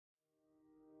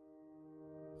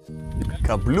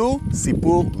קבלו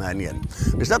סיפור מעניין.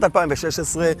 בשנת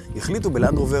 2016 החליטו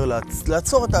בלנדרובר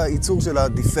לעצור את הייצור של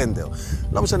הדיפנדר.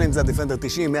 לא משנה אם זה הדיפנדר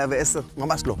 90, 110,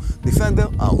 ממש לא. דיפנדר,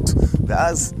 אאוט.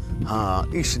 ואז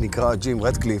האיש שנקרא ג'ים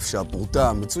רטקליף,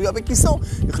 שהפרוטה מצויה בכיסו,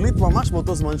 החליט ממש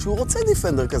באותו זמן שהוא רוצה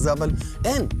דיפנדר כזה, אבל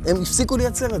אין, הם הפסיקו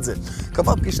לייצר את זה.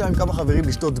 קבע פגישה עם כמה חברים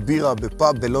לשתות בירה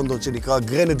בפאב בלונדון שנקרא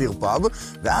גרנדיר פאב,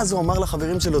 ואז הוא אמר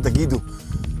לחברים שלו, תגידו,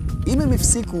 אם הם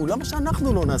הפסיקו, למה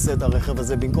שאנחנו לא נעשה את הרכב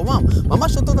הזה במקומם?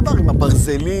 ממש אותו דבר, עם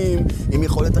הברזלים, עם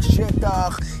יכולת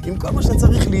השטח, עם כל מה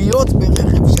שצריך להיות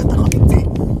ברכב שטח אמיתי.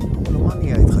 אמרו לו, מה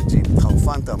נהיה איתך ג'ים?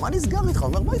 התחרפנת? מה נסגר איתך? הוא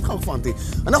אומר, מה התחרפנתי?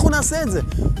 אנחנו נעשה את זה.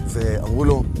 ואמרו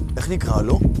לו, איך נקרא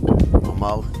לו? הוא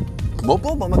אמר, כמו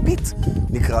פה במפית,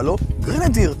 נקרא לו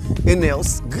גרנדיר,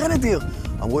 אינאוס גרנדיר.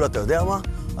 אמרו לו, אתה יודע מה?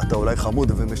 אתה אולי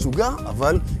חמוד ומשוגע,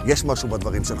 אבל יש משהו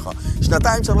בדברים שלך. 2-3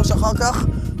 אחר כך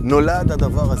נולד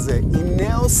הדבר הזה,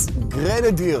 אינאוס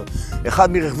גרנדיר.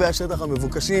 אחד מרכבי השטח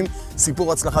המבוקשים,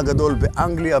 סיפור הצלחה גדול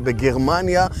באנגליה,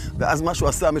 בגרמניה, ואז מה שהוא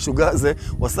עשה, המשוגע הזה,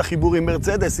 הוא עשה חיבור עם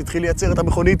מרצדס, התחיל לייצר את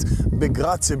המכונית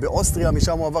בגרץ שבאוסטריה,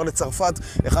 משם הוא עבר לצרפת,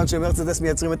 אחד שמרצדס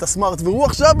מייצרים את הסמארט, והוא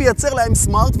עכשיו מייצר להם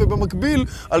סמארט, ובמקביל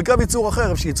על קו ייצור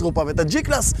אחר, שייצרו פעם את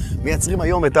הג'י-קלאס, מייצרים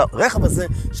היום את הרכב הזה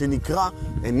שנקרא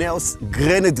אינאוס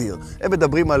גרנדיר. הם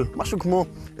מדברים על משהו כמו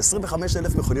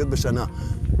 25,000 מכוניות בשנה.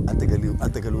 אל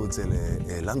תגלו את זה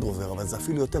ללנדרובר, אבל זה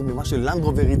אפילו יותר ממה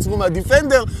שלנדרובר ייצרו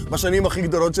מהדיפנדר בשנים הכי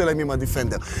גדולות שלהם עם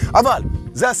הדיפנדר. אבל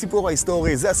זה הסיפור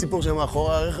ההיסטורי, זה הסיפור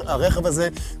שמאחורי הרכב הזה,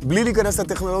 בלי להיכנס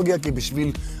לטכנולוגיה, כי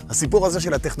בשביל הסיפור הזה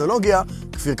של הטכנולוגיה,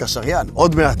 כפיר קשריין,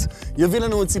 עוד מעט, יביא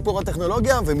לנו את סיפור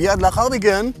הטכנולוגיה, ומיד לאחר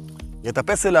מכן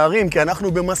יטפס אל הערים, כי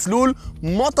אנחנו במסלול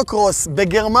מוטוקרוס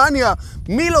בגרמניה.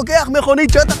 מי לוקח מכונית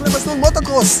שטח למסלול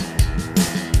מוטוקרוס?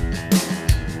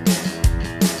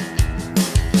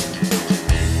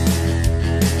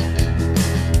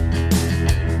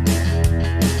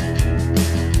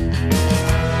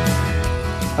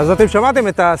 אז אתם שמעתם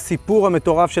את הסיפור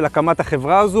המטורף של הקמת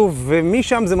החברה הזו,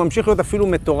 ומשם זה ממשיך להיות אפילו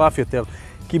מטורף יותר.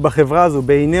 כי בחברה הזו,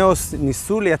 באינאוס,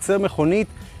 ניסו לייצר מכונית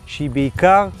שהיא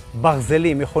בעיקר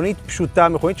ברזלים, מכונית פשוטה,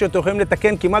 מכונית שאתם יכולים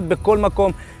לתקן כמעט בכל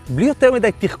מקום, בלי יותר מדי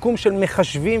תחכום של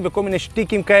מחשבים וכל מיני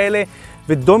שטיקים כאלה.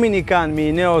 ודומיניק כאן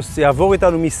מאינאוס יעבור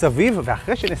איתנו מסביב,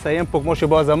 ואחרי שנסיים פה, כמו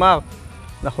שבועז אמר,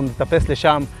 אנחנו נטפס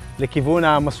לשם, לכיוון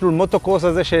המסלול מוטוקרוס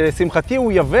הזה, שלשמחתי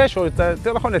הוא יבש, או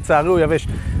יותר נכון, לצערי הוא יבש.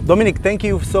 Dominic, thank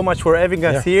you so much for having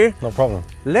us here. No problem.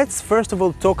 Let's first of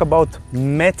all talk about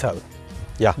metal.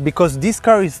 Yeah. Because this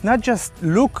car is not just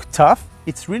look tough,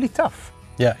 it's really tough.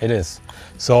 Yeah, it is.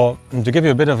 So, to give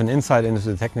you a bit of an insight into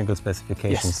the technical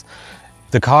specifications,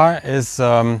 Yes. the car is,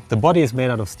 the body is made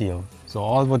out of steel. So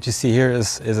all what you see here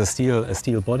is a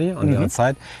steel body on the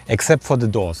outside, except for the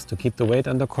doors. To keep the weight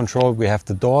under control, we have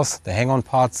the doors, the hang-on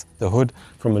parts, the hood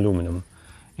from aluminum.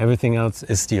 Everything else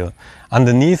is steel.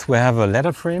 Underneath we have a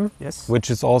leather frame, Yes. which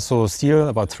is also steel,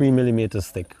 about 3 millimeters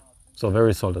thick. So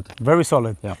very solid. Very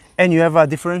solid. Yeah. And you have a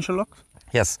differential lock?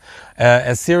 Yes.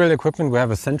 As serial equipment, we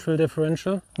have a central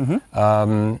differential.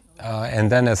 And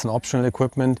then as an optional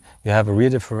equipment, you have a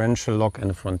rear differential lock and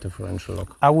a front differential lock.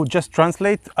 I would just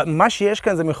translate. מה שיש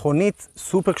כאן זה מכונית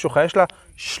סופר קשוחה, יש לה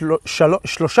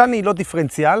שלושה נעילות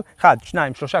דיפרנציאל, 1,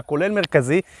 2, 3, כולל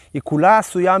מרכזי, היא כולה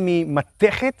עשויה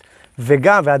ממתכת,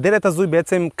 והדלת הזו היא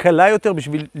בעצם קלה יותר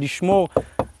בשביל לשמור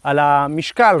על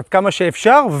המשקל כמה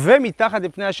שאפשר, ומתחת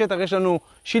לפני השטח יש לנו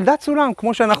שלדת סולם,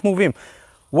 כמו שאנחנו מובילים.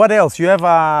 What else? You have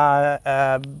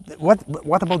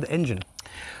what about the engine?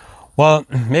 Well,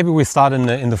 maybe we start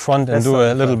in the front and do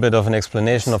a little bit of an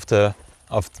explanation of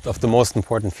the most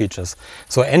important features.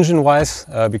 So engine-wise,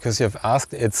 because you have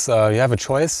asked, it's you have a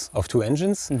choice of 2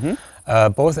 engines.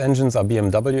 Both engines are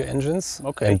BMW engines,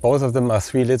 and both of them are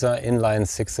 3-liter inline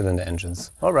 6-cylinder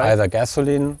engines. All right. Either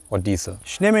gasoline or diesel.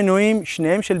 שני מנועים,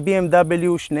 שניהם של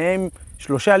BMW, שניהם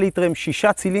 3 ליטרים, 6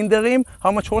 צילינדרים. How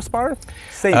much horsepower?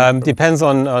 Same. Depends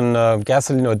on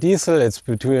gasoline or diesel. It's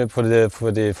between for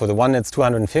the one it's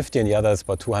 250 and the other is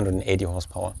about 280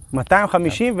 horsepower.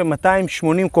 250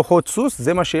 ו-280 כוחות סוס,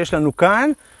 זה מה שיש לנו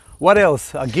כאן. What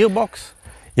else? A gearbox?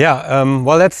 Yeah,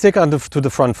 well, let's stick to the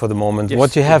front for the moment. Yes.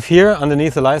 What you have here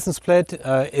underneath the license plate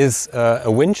is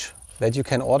a winch that you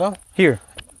can order. Here.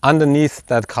 Underneath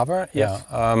that cover, Yes.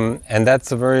 And that's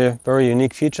a very, very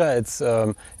unique feature. It's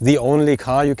the only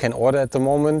car you can order at the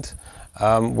moment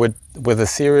with a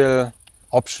serial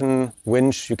option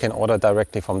winch you can order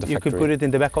directly from the factory. You can put it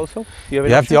in the back also? You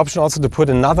have the option also to put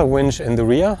another winch in the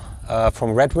rear from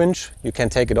Red Winch. You can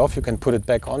take it off, you can put it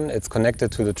back on. It's connected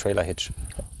to the trailer hitch.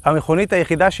 המכונית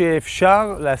היחידה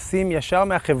שאפשר לשים ישר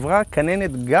מהחברה,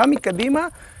 כננת גם מקדימה,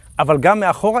 אבל גם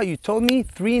מאחורה. You told me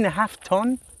 3.5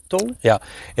 טון tow? Yeah,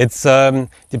 it's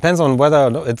depends on whether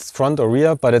it's front or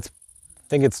rear, but I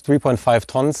think it's 3.5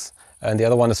 tons, and the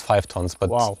other one is 5 tons. But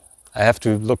Wow. I have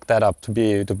to look that up to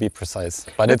be precise.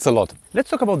 But it's a lot. Let's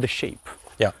talk about the shape.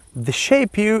 Yeah, The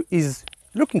shape here is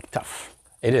looking tough,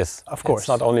 it is. Of course. It's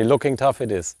not only looking tough,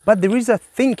 it is. but there is a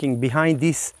thinking behind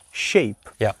this shape.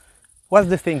 Yeah. What's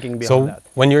the thinking behind So that?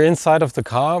 when you're inside of the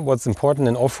car, what's important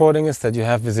in off-roading is that you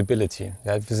have visibility.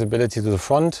 You have visibility to the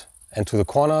front and to the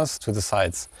corners, to the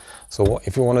sides. So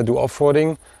if you want to do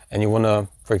off-roading and you want to,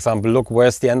 for example, look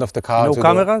where's the end of the car. No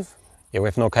cameras? Yeah, we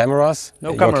have no cameras. No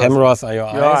Your cameras. cameras are your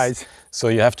eyes. eyes. So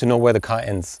you have to know where the car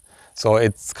ends. So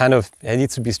it's kind of, it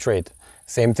needs to be straight.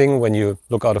 Same thing when you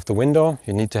look out of the window,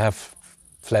 you need to have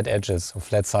flat edges or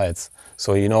flat sides.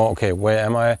 So you know, okay, where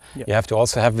am I? Yeah. You have to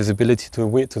also have visibility to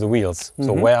the wheels.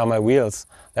 So where are my wheels?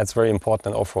 That's very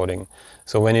important in off-roading.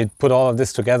 So when you put all of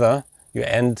this together, you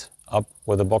end up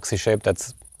with a boxy shape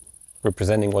that's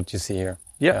representing what you see here.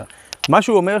 Yeah. מה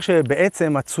שהוא אומר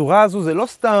שבעצם הצורה הזו זה לא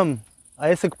סתם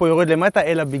העסק פה יורד למטה,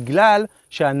 אלא בגלל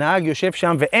שהנהג יושב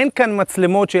שם ואין כאן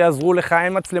מצלמות שיעזרו לך,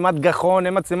 אין מצלמת גחון,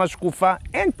 אין מצלמה שקופה,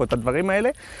 אין פה את הדברים האלה.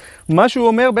 מה שהוא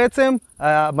אומר בעצם,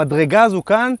 המדרגה הזו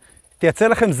כאן תייצר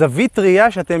לכם זווית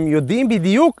ראייה שאתם יודעים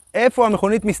בדיוק איפה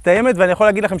המכונית מסתיימת, ואני יכול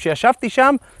להגיד לכם שישבתי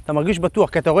שם, אתה מרגיש בטוח,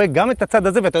 כי אתה רואה גם את הצד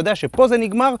הזה ואתה יודע שפה זה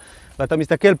נגמר, ואתה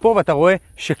מסתכל פה ואתה רואה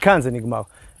שכאן זה נגמר.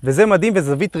 וזה מדהים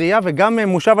וזווית ראייה, וגם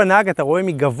מושב הנהג אתה רואה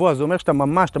מגבוה, זה אומר שאתה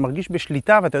ממש, אתה מרגיש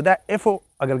בשליטה, ואתה יודע איפה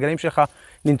הגלגלים שלך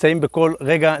נמצאים בכל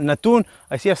רגע נתון.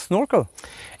 I see a snorkel.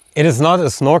 It is not a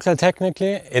snorkel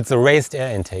technically, it's a raised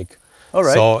air intake. All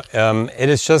right. So it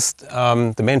is just,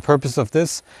 the main purpose of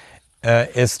this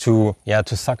is to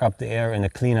suck up the air in a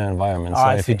cleaner environment. So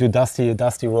if you do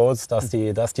dusty roads,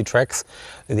 dusty tracks,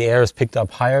 the air is picked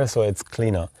up higher, so it's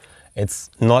cleaner.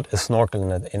 It's not a snorkel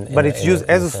But it's used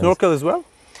as a snorkel as well?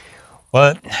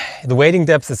 Well, the wading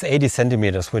depth is 80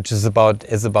 centimeters, which is about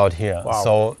here. Wow.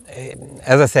 So,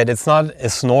 as I said, it's not a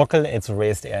snorkel, it's a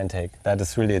raised air intake. That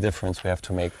is really a difference we have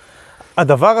to make.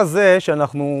 הדבר הזה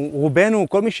שאנחנו, רובנו,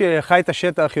 כל מי שחי את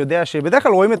השטח יודע שבדרך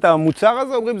כלל רואים את המוצר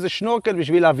הזה, אומרים זה שנורקל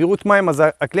בשביל האווירות מים, אז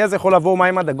הכלי הזה יכול לעבור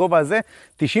מים עד הגובה הזה,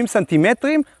 90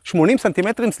 סנטימטרים, 80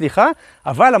 סנטימטרים, סליחה,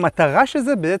 אבל המטרה של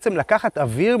זה בעצם לקחת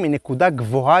אוויר מנקודה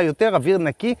גבוהה יותר, אוויר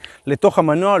נקי, לתוך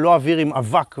המנוע, לא אוויר עם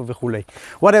אבק וכולי.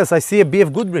 What else? I see a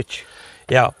BF Goodrich.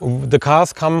 Yeah, the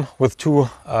cars come with two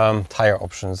tire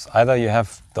options. Either you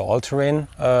have the all-terrain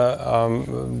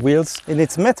wheels. And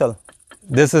it's metal.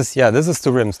 This is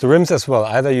the rims. The rims as well.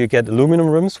 Either you get aluminum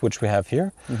rims, which we have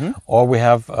here, or we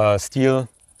have steel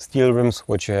rims,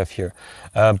 which you have here.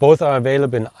 Both are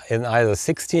available in either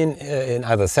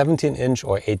 17 inch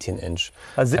or 18 inch.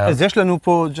 אז יש לנו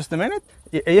פה, just a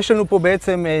minute, יש לנו פה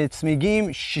בעצם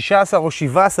צמיגים 16 או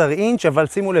 17 אינץ', אבל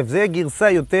שימו לב, זה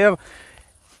גרסה יותר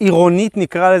עירונית,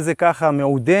 נקרא לזה ככה,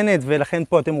 מעודנת, ולכן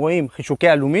פה אתם רואים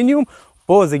חישוקי אלומיניום,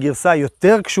 פה זה גרסה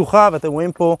יותר קשוחה, ואתם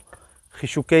רואים פה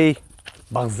חישוקי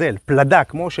ברזל, פלדה,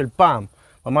 כמו של פעם,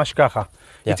 ממש ככה.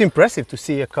 It's impressive to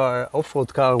see a car,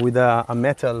 off-road car with a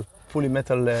metal, fully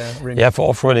metal rim. Yeah, for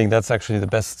off-roading, that's actually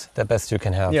the best you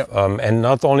can have. Yeah. And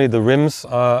not only the rims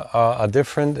are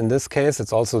different in this case,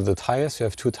 it's also the tires. You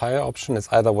have two tire options. It's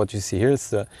either what you see here, it's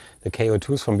the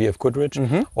KO2s from BF Goodrich,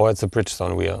 or it's a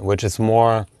Bridgestone wheel, which is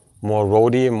more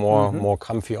roady, more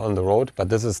comfy on the road, but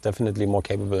this is definitely more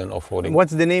capable in off-roading.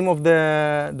 What's the name of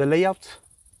the layout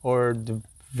or the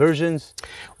versions?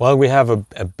 Well, we have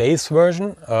a base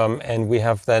version, and we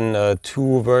have then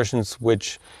two versions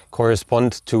which correspond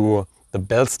to the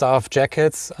belt staff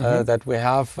jackets that we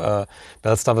have.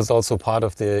 Belt staff is also part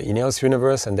of the Ineos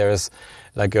universe, and there is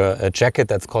like a jacket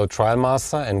that's called Trial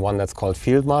Master and one that's called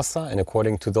Field Master. And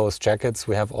according to those jackets,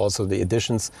 we have also the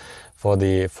editions for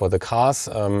the cars,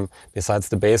 besides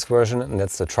the base version, and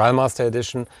that's the Trial Master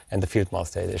edition and the Field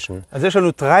Master edition. אז יש לנו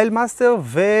Trial Master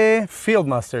ו-Field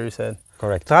Master, you said.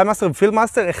 Correct. Trial Master ו-Field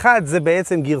Master, אחד זה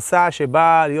בעצם גרסה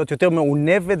שבאה להיות יותר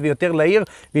מעונבת ויותר להיר,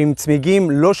 ועם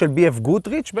צמיגים לא של BF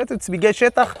Goodrich, בעצם צמיגי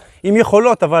שטח עם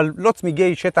יכולות, אבל לא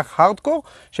צמיגי שטח הארדקור,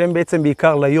 שהם בעצם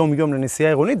בעיקר ליום-יום לנסיעה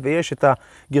עירונית, ויש את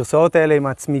הגרסאות האלה עם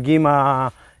הצמיגים,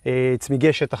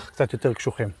 צמיגי שטח קצת יותר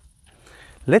קשוחים.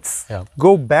 Let's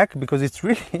go back because it's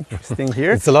really interesting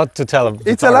here. It's a lot to tell.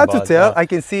 It's a lot to tell. I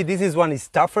can see this one is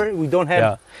tougher. We don't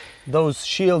have those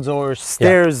shields or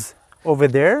stairs over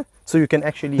there. So you can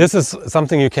actually... This is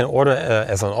something you can order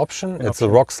as an option. It's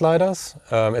the rock sliders.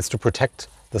 It's to protect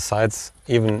the sides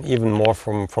even more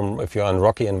from if you're in a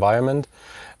rocky environment.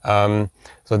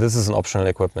 So this is an optional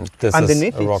equipment. This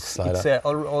underneath is a rock slider. It's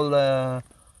all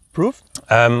proof?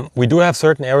 We do have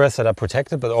certain areas that are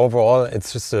protected, but overall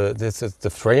it's just this is the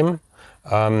frame.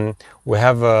 We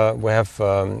have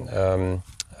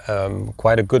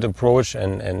quite a good approach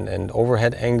and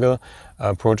overhead angle.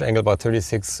 Approach angle about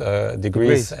 36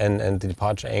 degrees and the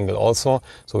departure angle also.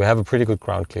 So we have a pretty good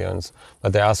ground clearance,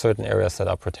 but there are certain areas that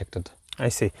are protected. I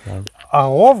see.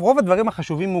 רוב הדברים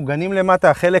החשובים מוגנים למטה.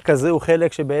 החלק הזה הוא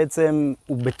חלק שבעצם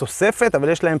הוא בתוספת, אבל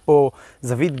יש להם פה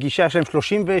זווית גישה, יש להם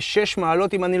 36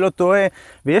 מעלות אם אני לא טועה,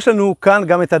 ויש לנו כאן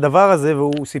גם את הדבר הזה,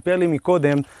 והוא סיפר לי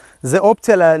מקודם, זה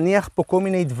אופציה להניח פה כל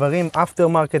מיני דברים, אפטר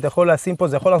מרקט, יכול לשים פה,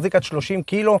 זה יכול להחזיק עד 30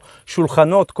 קילו,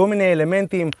 שולחנות, כל מיני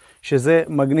אלמנטים, שזה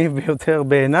מגניב ביותר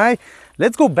בעיניי.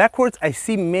 Let's go backwards. I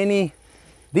see many,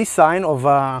 this sign of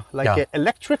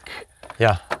electric.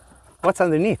 Yeah. What's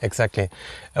underneath? Exactly.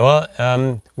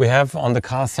 Well, we have on the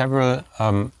car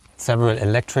several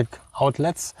electric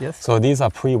outlets. Yes. So these are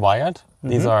pre-wired.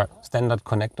 These are standard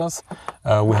connectors.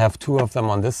 We have two of them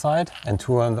on this side and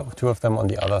two of them on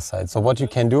the other side. So what you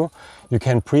can do, you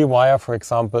can pre-wire, for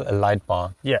example, a light bar.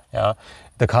 Yeah.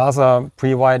 The cars are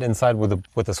pre-wired inside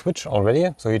with a switch already,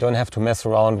 so you don't have to mess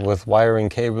around with wiring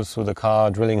cables through the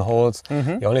car, drilling holes.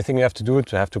 The only thing you have to do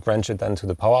is you have to branch it then to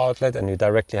the power outlet, and you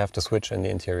directly have to switch in the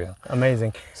interior.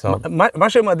 Amazing. So, מה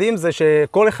שמדהים זה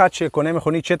שכל אחד שקונה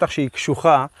מכונית שטח שהיא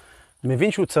קשוחה,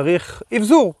 מבין שהוא צריך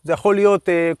אבזור. זה יכול להיות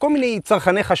כל מיני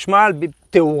צרכני חשמל,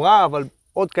 תאורה, אבל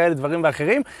עוד כאלה דברים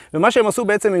ואחרים. ומה שהם עשו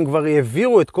בעצם, הם כבר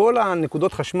העבירו את כל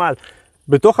הנקודות חשמל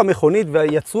בתוך המכונית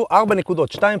ויצרו 4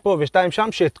 נקודות, 2 פה ו2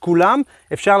 שם, שאת כולם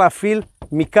אפשר להפעיל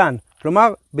מכאן.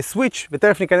 כלומר, בסוויץ',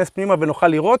 ותכף ניכנס פנימה ונוכל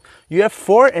לראות, you have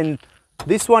 4 and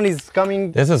this one is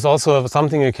coming... This is also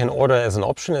something you can order as an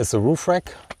option, is a roof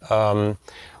rack.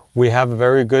 We have a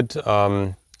very good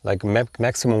like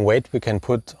maximum weight we can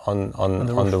put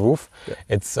on the roof.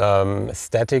 Yeah. It's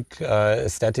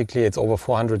statically it's over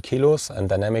 400 kilos and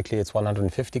dynamically it's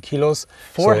 150 kilos.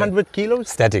 400 kilos?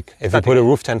 Static. If you put a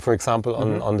roof tent, for example,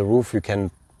 on the roof, you can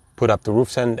put up the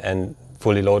roof tent and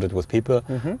fully load it with people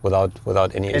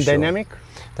without any issue. And dynamic?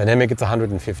 Dynamic, it's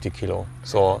 150 kilo.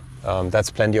 So that's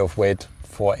plenty of weight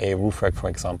for a roof rack, for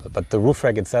example. But the roof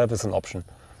rack itself is an option.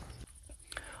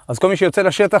 אז כל מי שיוצא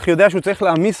לשטח יודע שהוא צריך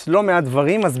להעמיס לא מעט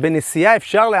דברים, אז בנסיעה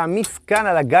אפשר להעמיס כאן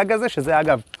על הגג הזה, שזה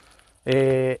אגב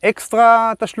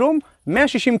אקסטרה תשלום,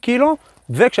 160 קילו,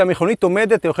 וכשהמכונית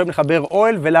עומדת אתם יכולים לחבר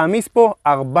אוהל ולהעמיס פה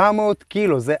 400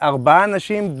 קילו. זה 4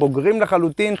 אנשים בוגרים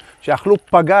לחלוטין שאכלו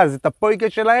פגז את הפויקה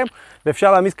שלהם,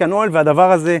 ואפשר להעמיס כאן אוהל,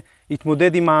 והדבר הזה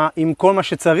יתמודד עם כל מה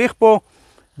שצריך פה.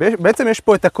 בעצם יש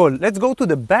פה את הכל. Let's go to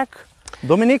the back.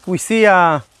 Dominic, we see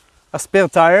a spare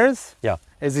tires. Yeah.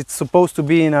 As it's supposed to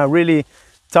be in a really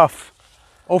tough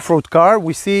off-road car.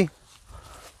 We see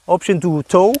option to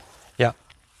tow.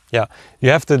 Yeah. You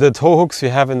have the tow hooks you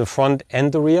have in the front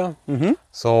and the rear.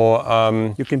 So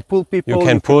you can pull people.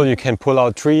 You can pull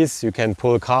out trees. You can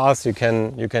pull cars. You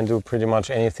can do pretty much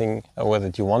anything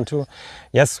that you want to.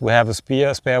 Yes, we have a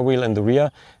spare wheel in the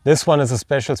rear. This one is a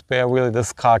special spare wheel.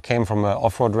 This car came from an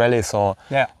off-road rally, so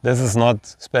this is not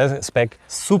spec.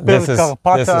 Super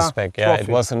Carpata this is spec. Yeah, trophy. It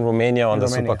was in Romania on the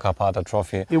Super Carpata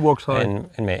trophy. It works hard.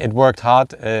 In May. It worked hard,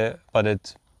 but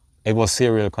it was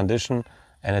serial condition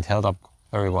and it held up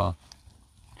very well.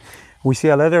 We see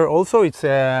a leather also. It's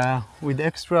with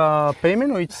extra payment,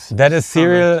 or it's that is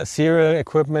serial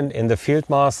equipment in the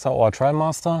Fieldmaster or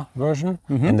Trialmaster version.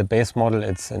 In the base model,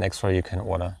 it's an extra you can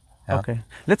order. Yeah. Okay.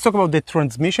 Let's talk about the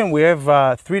transmission. We have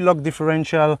 3-lock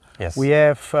differential. Yes. We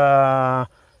have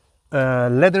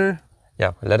leather.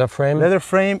 Yeah, leather frame. Leather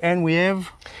frame, and we have.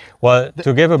 Well,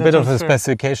 to give a bit of a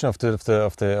specification of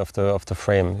the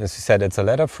frame, as you said, it's a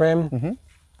leather frame.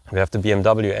 We have the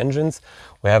BMW engines.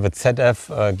 We have a ZF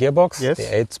gearbox, the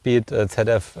 8-speed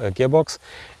ZF gearbox.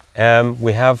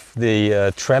 We have the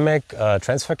Tremec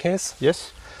transfer case.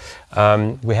 Yes.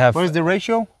 We have. What is the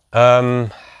ratio?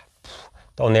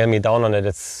 Don't nail me down on it.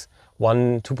 It's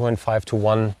 2.5 to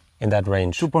 1 in that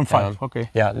range. 2.5. Okay.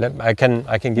 Yeah, I can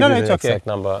give you the exact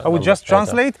number. I will just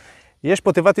translate. יש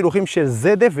פה תיבת הילוכים של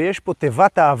ZF ויש פה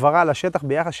תיבת העברה לשטח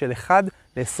ביחס של 1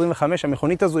 ל-25.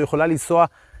 המכונית הזו יכולה לנסוע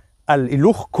על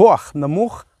הילוך כוח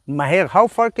נמוך, מהר. How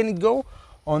far can it go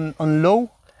on low?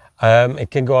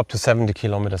 It can go up to 70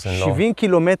 kilometers in low. 70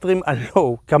 קילומטרים על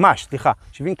low, קמ"ש, סליחה.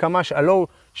 70 קמ"ש על low,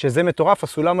 שזה מטורף.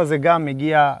 הסולם הזה גם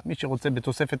מגיע, מי שרוצה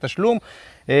בתוספת תשלום.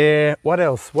 What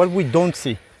else? What we don't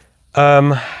see?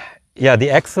 Yeah, the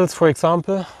axles, for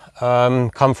example,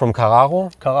 come from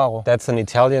Carraro. Carraro. That's an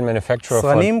Italian manufacturer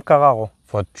סרנים Carraro.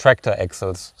 For tractor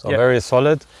axles. So very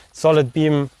solid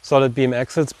beam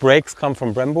axles. Brakes come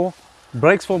from Brembo.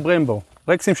 Brakes from Brembo.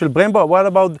 Brakes של Brembo. What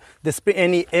about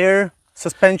any air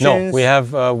suspensions?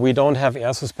 No, we don't have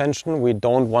air suspension. We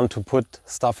don't want to put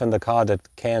stuff in the car that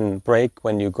can break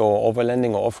when you go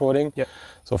overlanding or off-roading. Yeah.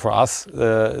 So for us,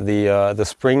 the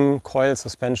spring coil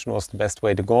suspension was the best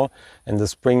way to go, and the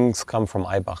springs come from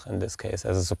Eibach in this case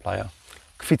as a supplier.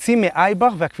 קפיצים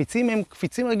מאייבך, והקפיצים הם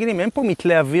קפיצים רגילים, אין פה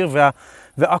מתלי אוויר,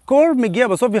 והכל מגיע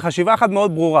בסוף בחשיבה אחת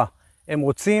מאוד ברורה. הם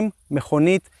רוצים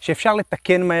מכונית שאפשר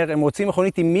לתקן מהר, הם רוצים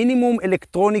מכונית עם מינימום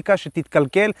אלקטרוניקה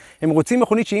שתתקלקל, הם רוצים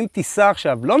מכונית שאם תיסע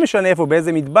עכשיו, לא משנה איפה,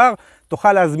 באיזה מדבר,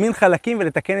 תוכל להזמין חלקים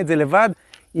ולתקן את זה לבד,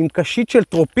 עם קשית של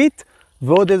טרופית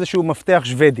ועוד איזשהו מפתח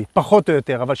שוודי, פחות או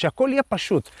יותר, אבל שהכל יהיה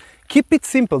פשוט. Keep it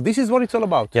simple. This is what it's all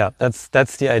about. Yeah,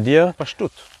 that's the idea.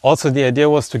 פשטות. Also, the idea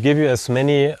was to give you as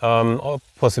many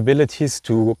possibilities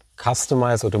to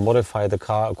customize or to modify the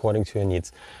car according to your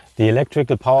needs. The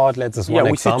electrical power outlets is one example.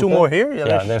 Yeah, we see two more here.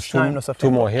 Yeah, there's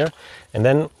two more here. And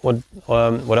then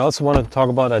what I also wanted to talk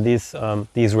about are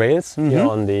these rails here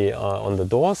on the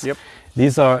doors. Yep.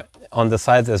 These are on the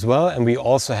sides as well, and we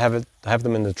also have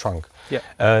them in the trunk. Yeah.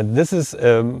 This is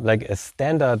like a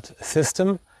standard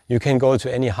system. You can go to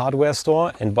any hardware store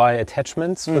and buy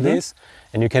attachments for these,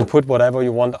 and you can put whatever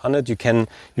you want on it. You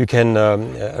can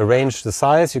arrange the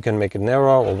size. You can make it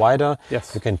narrower or wider. Yes.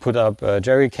 You can put up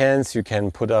jerry cans. You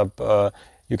can put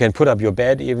up your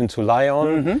bed even to lie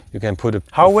on. You can put a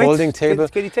folding table.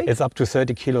 Can it take? It's up to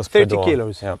 30 kilos per door. 30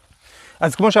 kilos. Yeah.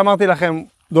 אז כמו שאמרתי לכם,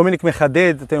 דומיניק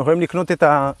מחדד, אתם יכולים לקנות את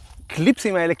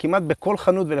הקליפסים האלה כמעט בכל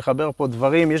חנות ולחבר פה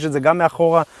דברים, יש את זה גם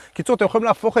מאחורה. קיצור, אתם יכולים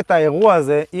להפוך את האירוע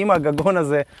הזה עם הגגון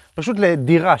הזה פשוט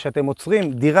לדירה, שאתם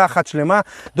עוצרים דירה אחת שלמה.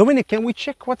 דומיניק, can we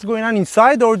check what's going on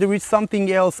inside or there is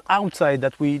something else outside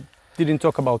that we didn't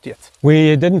talk about yet?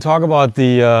 We didn't talk about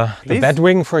the bed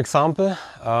wing, for example.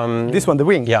 This one, the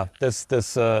wing? Yeah, this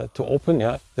to open,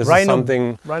 yeah. This Rhino, is something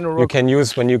Rhino you can use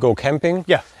when you go camping.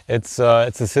 Yeah. It's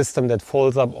a system that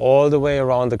folds up all the way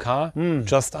around the car,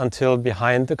 just until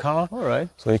behind the car. All right.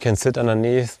 So you can sit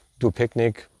underneath, do a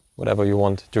picnic, whatever you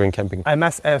want during camping. I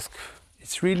must ask,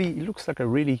 it looks like a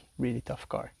really, really tough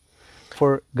car.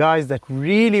 For guys that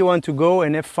really want to go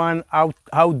and have fun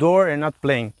outdoor and not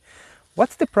playing.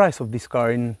 What's the price of this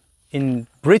car? In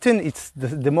Britain, it's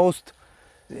the most,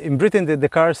 in Britain the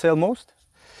cars sell most?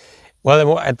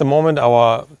 Well, at the moment,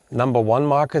 our number one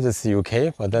market is the UK,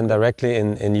 but then directly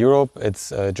in Europe,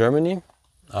 it's Germany.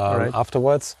 Right.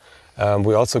 Afterwards,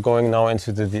 we're also going now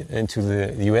into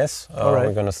the US. Right.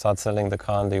 We're going to start selling the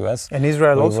car in the US. And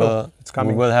Israel also, it's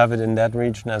coming. We will have it in that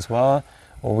region as well.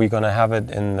 Or we're going to have it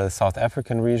in the South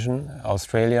African region,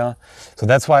 Australia. So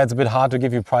that's why it's a bit hard to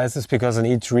give you prices, because in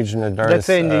each region it varies. Let's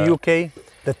say in the UK,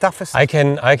 the toughest. I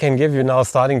can give you now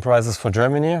starting prices for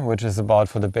Germany, which is about,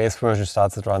 for the base version,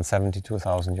 starts at around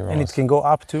 72,000 euros. And it can go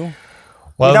up to?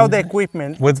 Well, without the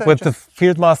equipment. With the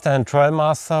Fieldmaster and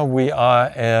Trailmaster, we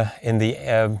are in the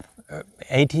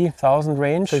 80,000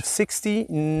 range. So it's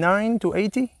 69 to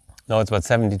 80? No, it's about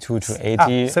 72 to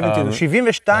 80. 72,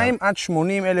 72 עד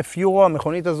 80 אלף יורו,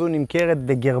 המכונית הזו נמכרת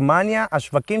בגרמניה,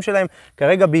 השווקים שלהם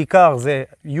כרגע בעיקר זה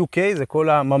UK, זה כל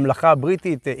הממלכה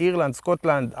הבריטית, אירלנד,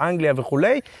 סקוטלנד, אנגליה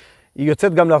וכולי. היא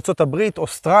יוצאת גם לארצות הברית,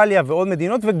 אוסטרליה ועוד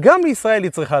מדינות, וגם לישראל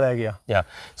היא צריכה להגיע. Yeah.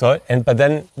 So, but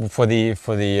then for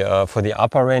the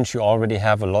upper range, you already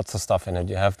have lots of stuff in it.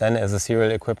 You have then as a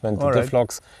serial equipment the diff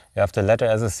locks, you have the ladder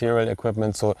as a serial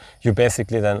equipment, so you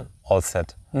basically then all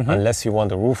set. Unless you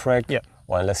want a roof rack,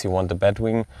 or unless you want the bed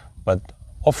wing, but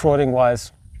off-roading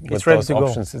wise, with those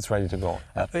options, it's ready to go.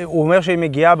 הוא אומר שהיא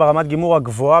מגיעה ברמת גימור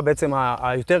הגבוהה, בעצם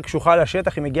היותר קשוחה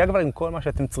לשטח, היא מגיעה כבר עם כל מה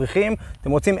שאתם צריכים.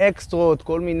 אתם רוצים אקסטרות,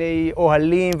 כל מיני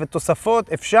אוהלים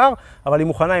ותוספות, אפשר, אבל היא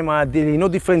מוכנה עם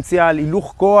הלינות דיפרנציאל,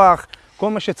 הילוך כוח, כל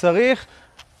מה שצריך.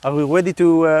 Are we ready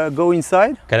to go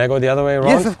inside? Can I go the other way around?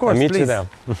 Yes, of course, I'll meet please. you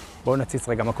there. בואו נציץ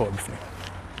רגע מה קורה בפנים.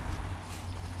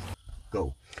 Go.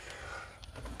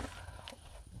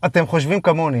 אתם חושבים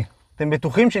כמוני, אתם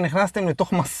בטוחים שנכנסתם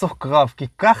לתוך מסוק רב, כי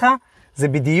ככה זה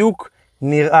בדיוק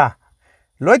נראה.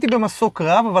 לא הייתי במסוק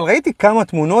רב, אבל ראיתי כמה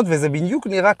תמונות, וזה בדיוק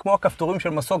נראה כמו הכפתורים של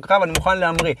מסוק רב, אני מוכן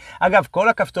להמריא. אגב, כל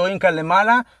הכפתורים כאן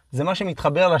למעלה, זה מה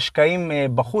שמתחבר לשקעים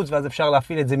בחוץ, ואז אפשר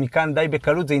להפעיל את זה מכאן די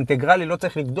בקלות, זה אינטגרלי, לא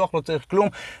צריך לקדוח, לא צריך כלום.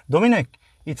 דומיניק,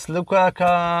 it's look like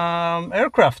an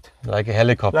aircraft. Like a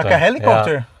helicopter. Like a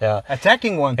helicopter. Yeah.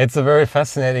 Attacking one. It's a very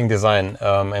fascinating design,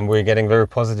 and we're getting very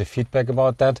positive feedback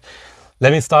about that.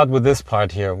 Let me start with this part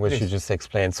here, which you just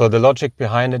explained. So the logic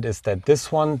behind it is that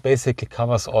this one basically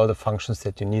covers all the functions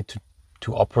that you need to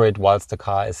operate whilst the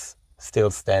car is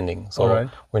still standing. So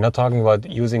we're not talking about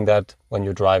using that when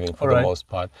you're driving for the most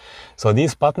part. So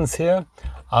these buttons here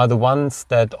are the ones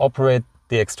that operate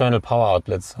the external power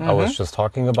outlets I was just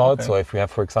talking about. Okay. So if we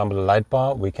have, for example, a light bar,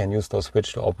 we can use those switch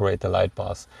to operate the light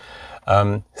bars.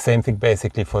 Same thing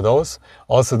basically for those.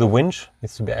 Also the winch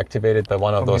needs to be activated by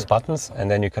one of those buttons, and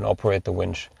then you can operate the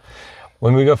winch.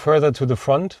 When we go further to the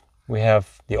front, we have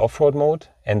the off-road mode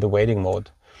and the waiting mode.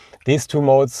 These two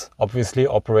modes obviously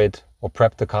operate or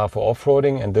prep the car for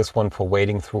off-roading, and this one for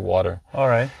wading through water. All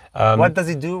right. What does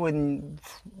it do when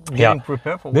getting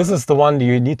prepared for water? This is the one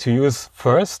you need to use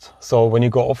first. So when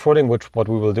you go off-roading, which what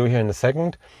we will do here in a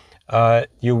second,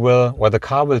 the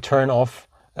car will turn off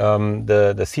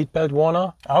the seatbelt warner.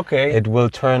 Okay. It will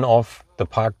turn off the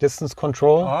park distance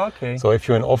control. Okay. So if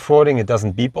you're in off-roading, it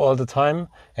doesn't beep all the time.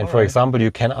 And for example,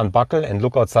 you can unbuckle and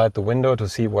look outside the window to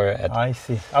see where you're at. I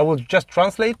see. I will just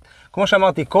translate. כמו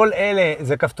שאמרתי, כל אלה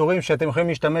זה כפתורים שאתם יכולים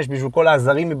להשתמש בשביל כל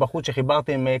העזרים מבחוץ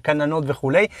שחיברתם, כננות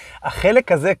וכולי.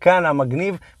 החלק הזה כאן,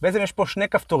 המגניב, בעצם יש פה שני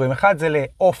כפתורים. אחד זה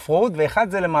לאוף-רוד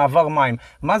ואחד זה למעבר מים.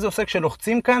 מה זה עושה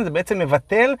כשלוחצים כאן? זה בעצם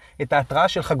מבטל את ההתראה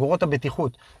של חגורות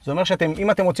הבטיחות. זה אומר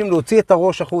שאם אתם רוצים להוציא את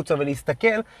הראש החוצה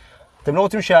ולהסתכל, אתם לא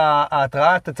רוצים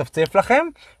שההתראה תצפצף לכם,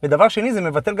 ודבר שני זה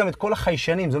מבטל גם את כל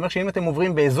החיישנים. זה אומר שאם אתם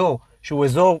עוברים באזור שהוא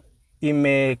אזור עם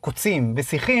קוצים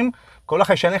ושיחים, כל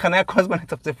החיישני חניה כל הזמן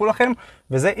יצפצפו לכם,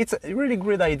 וזה, it's a really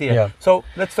great idea. Yeah. So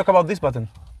let's talk about this button.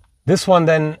 This one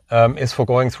then is for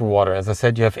going through water. As I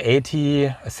said, you have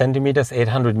 80 centimeters,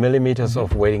 800 millimeters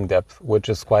of wading depth, which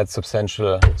is quite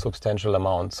substantial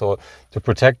amount. So to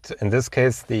protect, in this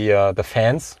case, the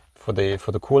fans for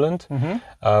the coolant,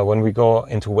 when we go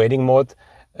into wading mode,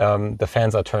 the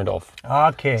fans are turned off.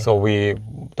 Okay. So we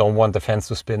don't want the fans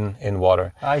to spin in water.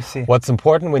 I see. What's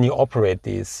important when you operate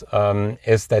these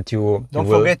is that you don't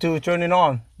forget to turn it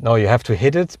on. No, you have to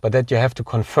hit it, but that you have to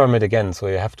confirm it again. So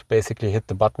you have to basically hit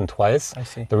the button twice. I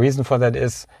see. The reason for that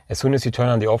is, as soon as you turn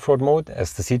on the off-road mode,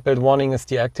 as the seatbelt warning is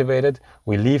deactivated,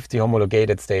 we leave the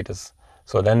homologated status.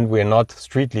 So then we're not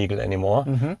street legal anymore.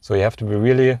 So you have to be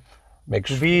really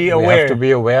have to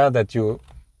be aware that you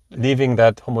leaving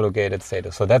that homologated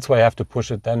status. So that's why I have to push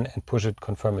it then and push it,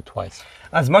 confirm it twice.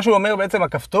 אז מה שהוא אומר בעצם,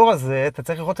 הכפתור הזה, אתה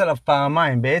צריך ללחוץ עליו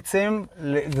פעמיים. בעצם,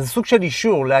 זה סוג של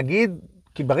אישור, להגיד,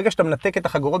 כי ברגע שאתה מנתק את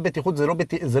החגורות בטיחות,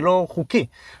 זה לא חוקי.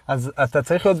 אז אתה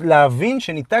צריך להבין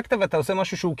שניתקת ואתה עושה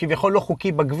משהו שהוא כביכול לא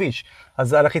חוקי בכביש.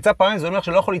 אז הלחיצה פעמיים זה אומר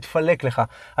שלא יכול להתפלק לך.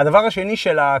 הדבר השני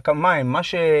של המים,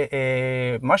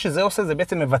 מה שזה עושה זה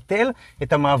בעצם מבטל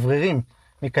את המאווררים.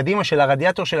 מקדימה של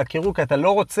הרדיאטור של הקירור, כי אתה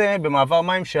לא רוצה במעבר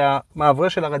מים שהמעבר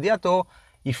של הרדיאטור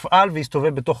יפעל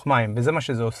ויסתובב בתוך מים, וזה מה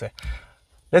שזה עושה.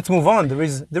 Let's move on, there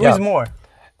is more.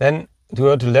 Then to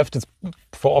go to the left is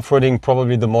for off-roading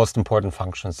probably the most important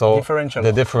function. So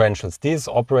the differentials. These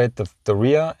operate the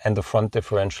rear and the front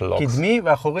differential locks. קדמי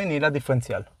ואחורי נעילה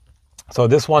דיפרנציאל. So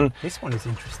this one is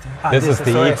interesting. This is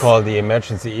the e-call, the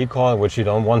emergency e-call, which you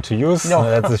don't want to use. No.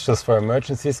 That is just for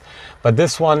emergencies. But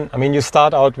this one, I mean, you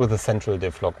start out with the central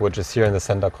diff lock, which is here in the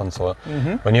center console.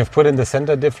 When you've put in the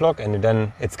center diff lock and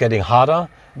then it's getting harder,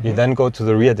 you then go to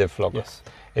the rear diff lock. Yes.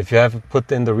 If you have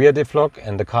put in the rear diff lock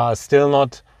and the car is still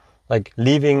not like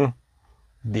leaving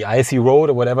the icy road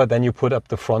or whatever, then you put up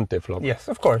the front diff lock. Yes,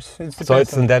 of course. So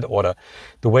it's in that order.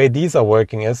 The way these are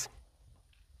working is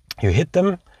you hit them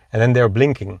and then they're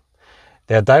blinking.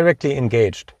 They're directly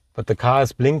engaged, but the car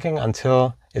is blinking until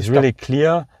it's really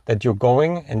clear that you're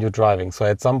going and you're driving. So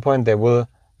at some point they will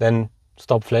then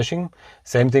stop flashing.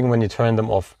 Same thing when you turn them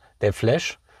off. They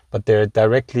flash, but they're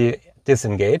directly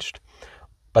disengaged.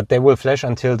 But they will flash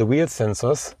until the wheel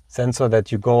sensor that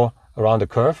you go around a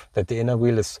curve, that the inner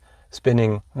wheel is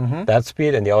spinning that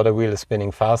speed and the outer wheel is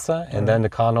spinning faster. And then the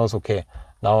car knows, okay,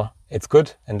 now it's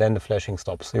good, and then the flashing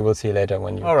stops. You will see later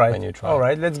when you try. All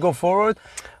right, let's go forward.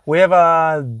 We have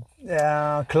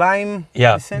a climb.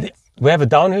 Yeah, we have a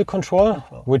downhill control,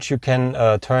 which you can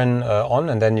turn on,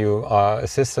 and then you are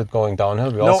assisted going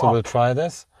downhill. We also will try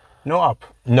this. No up.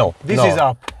 No. This is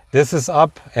up. This is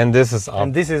up, and this is up.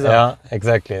 And this is up. Yeah,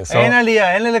 exactly. So, אין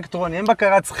עלייה, אין אלקטרוני, אין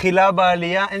בקרת זחילה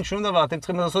בעלייה, אין שום דבר. אתם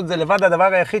צריכים לעשות את זה לבד. הדבר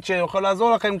היחיד שיכול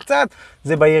לעזור לכם קצת,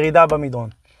 זה בירידה במדרון.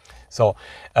 So,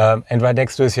 and right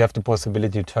next to this, you have the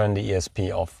possibility to turn the ESP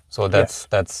off. So that's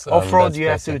off-road. You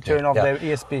have to turn off the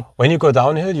ESP. When you go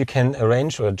downhill, you can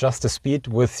arrange or adjust the speed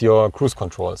with your cruise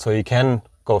control. So you can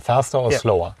go faster or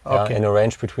slower. Okay. In a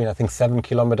range between, I think, 7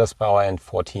 kilometers per hour and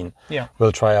 14. Yeah.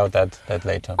 We'll try out that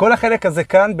later. כל החלק הזה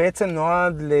כאן בעצם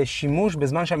נועד לשימוש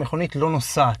בזמן שהמכונית לא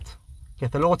נוסעת. כי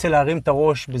אתה לא רוצה להרים את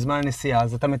הראש בזמן הנסיעה.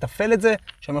 אז אתה מתפעל את זה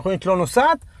שהמכונית לא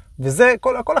נוסעת, וזה,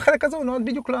 כל החלק הזה הוא נועד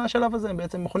בדיוק לשלב הזה.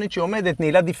 בעצם מכונית שעומדת,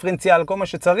 נעילה דיפרנציאל, כל מה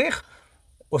שצריך,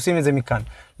 עושים את זה מכאן.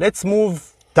 Let's move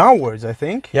downwards, I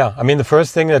think. Yeah, I mean, the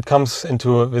first thing that comes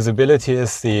into visibility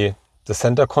is the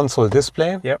center console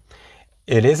display. Yep.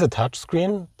 It is a touch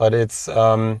screen, but it's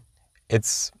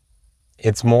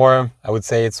more, I would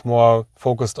say, it's more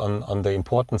focused on the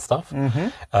important stuff.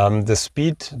 The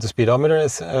speedometer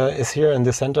is here in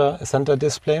the center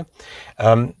display.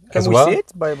 Can as we well. see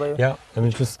it? Yeah, let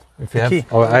me just, if you The key.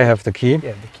 have, oh, I have the key.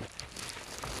 Yeah, the key.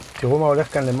 תראו מה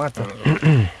הולך כאן למטה.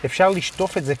 אפשר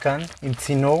לשטוף את זה כאן עם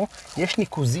צינור, יש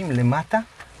ניקוזים למטה,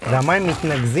 והמים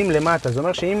מתנגזים למטה. זאת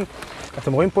אומרת שאם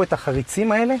אתם רואים פה את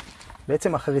החריצים האלה,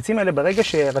 בעצם החריצים האלה ברגע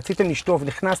שרציתם לשטוף,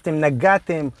 נכנסתם,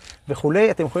 נגעתם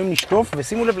וכולי, אתם יכולים לשטוף,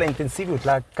 ושימו לב לאינטנסיביות,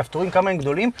 לכפתורים כמה הם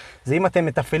גדולים, זה אם אתם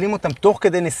מתפעלים אותם תוך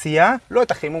כדי נסיעה, לא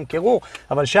את החימום קירור,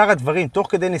 אבל שאר הדברים תוך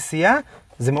כדי נסיעה,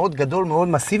 זה מאוד גדול, מאוד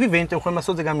מסיבי, ואם אתם יכולים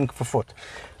לעשות זה גם עם כפפות.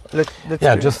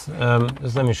 Yeah, just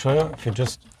let me show you. If you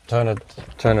just turn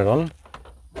it on.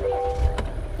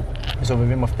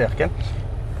 מסובבים מפתח, כן?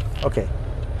 אוקיי.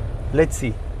 Let's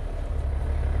see.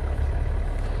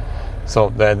 So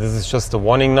this is just a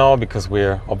warning now because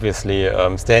we're obviously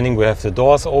standing. We have the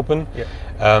doors open,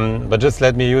 but just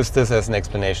let me use this as an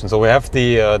explanation. So we have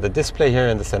the display here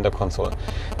in the center console.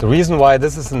 The reason why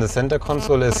this is in the center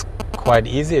console is quite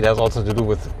easy. It has also to do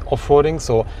with off-roading.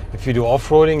 So if you do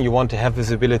off-roading, you want to have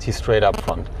visibility straight up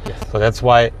front. Yes. So that's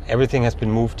why everything has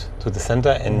been moved to the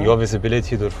center, and your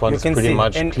visibility to the front is pretty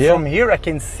much clear. And from here I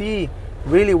can see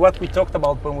really what we talked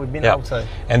about when we've been outside.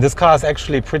 And this car is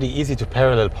actually pretty easy to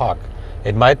parallel park.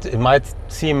 It might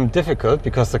seem difficult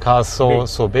because the car is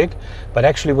so big, but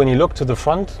actually when you look to the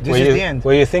front,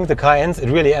 where you think the car ends, it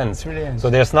really ends. So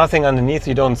there's nothing underneath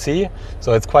you don't see,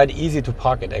 so it's quite easy to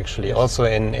park it actually, also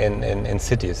in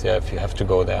cities, if you have to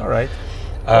go there. All right.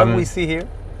 What do we see here?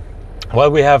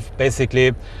 Well, we have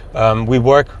basically, we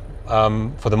work,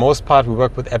 for the most part, we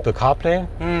work with Apple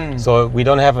CarPlay, so we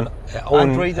don't have an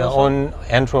own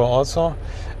Android also.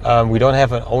 We don't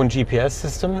have an own GPS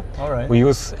system. All right. We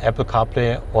use Apple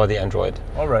CarPlay or the Android.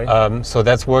 All right. So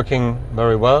that's working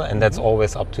very well, and that's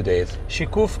always up to date.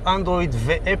 שיקוף אנדרואיד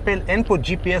ואפל, אין פה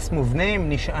GPS מובנה, הם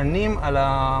נשענים על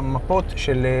המפות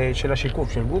של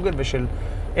השיקוף, של גוגל ושל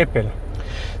אפל.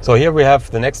 So here we have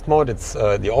the next mode. It's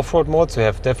the off-road mode. So you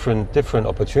have different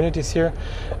opportunities here.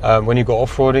 When you go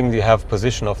off-roading, you have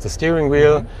position of the steering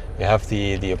wheel. You have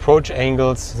the approach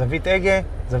angles. זווית הגה,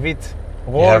 זווית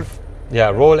רול.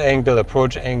 Roll angle,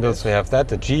 approach angles, we have that.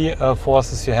 The G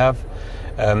forces you have.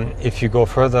 If you go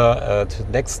further to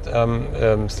the next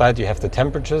slide, you have the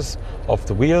temperatures of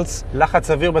the wheels.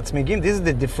 לחץ אוויר בצמיגים. This is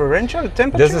the differential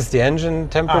temperature? This is the engine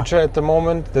temperature at the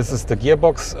moment. This is the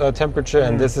gearbox temperature,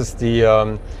 and this is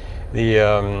the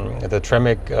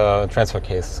Tremec transfer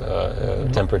case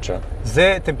temperature.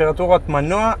 זה טמפרטורת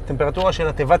מנוע, טמפרטורה של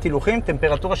התיבת הילוכים,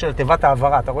 טמפרטורה של התיבת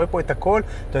העברה. אתה רואה פה את הכל,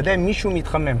 אתה יודע אם מישהו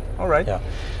מתחמם. All right. Yeah.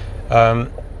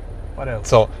 What else?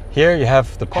 So here you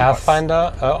have the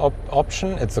Pathfinder option.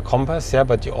 It's a compass,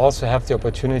 but you also have the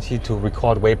opportunity to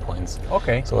record waypoints.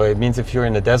 Okay. So it means if you're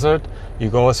in the desert, you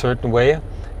go a certain way,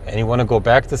 and you want to go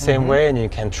back the same way, and you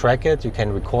can track it, you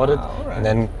can record it, and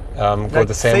then go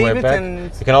the same way back.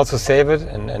 You can also save it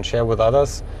and share with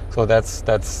others. So that's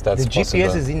the possible.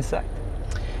 GPS is inside.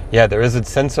 Yeah, there is a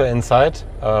sensor inside,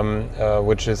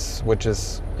 which is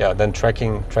then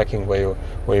tracking where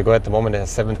you go. At the moment it has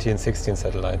 17, 16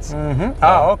 satellites.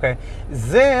 אוקיי.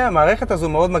 זה, המערכת הזו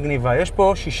מאוד מגניבה. יש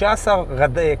פה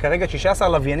כרגע 16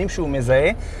 לוויינים שהוא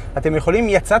מזהה. אתם יכולים,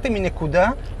 יצאתם מנקודה,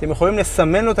 אתם יכולים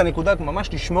לסמן לו את הנקודה, ממש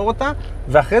לשמור אותה,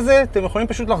 ואחרי זה אתם יכולים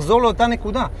פשוט לחזור לאותה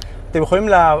נקודה. אתם יכולים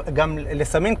גם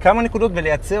לסמן כמה נקודות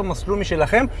ולייצר מסלול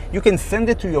משלכם. You can send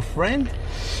it to your friend?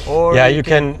 Or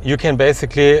you can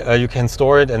basically, you can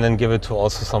store it and then give it to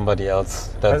also somebody else.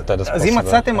 That is possible. אז אם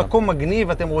מצאתם מקום מגניב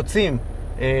ואתם רוצים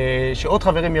שעוד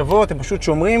חברים יבואו, אתם פשוט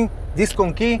שומרים דיסק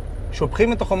און קי,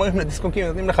 שופכים את החומרים לדיסק און קי,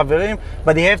 נותנים לחברים, but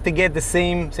they have to get the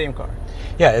same car.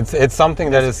 Yeah, it's something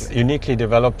that is uniquely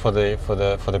developed for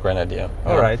the Grenadier.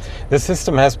 All right. This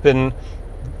system has been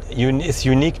is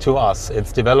unique to us.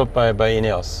 It's developed by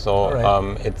Ineos, so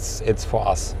it's for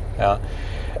us. Yeah.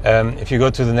 If you go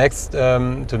to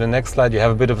the next slide, you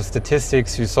have a bit of a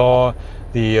statistics. You saw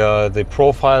the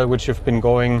profile which you've been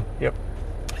going. Yep.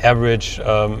 Average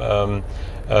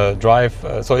drive.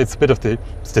 So it's a bit of the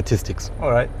statistics.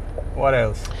 All right. What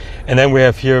else? And then we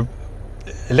have here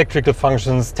electrical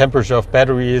functions, temperature of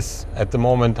batteries at the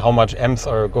moment, how much amps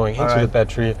are going into the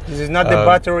battery. This is not the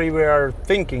battery we are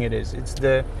thinking it is. It's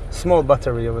the small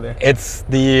battery over there. It's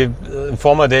the in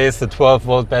former days the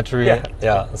 12-volt battery.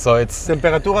 Yeah. So it's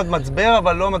טמפרטורת מצבר,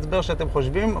 אבל לא מצבר שאתם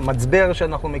חושבים, מצבר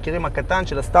שאנחנו מכירים הקטן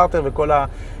של הסטארטר וכל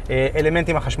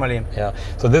האלמנטים החשמליים. Yeah.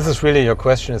 So this is really, your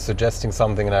question is suggesting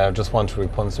something and I just want to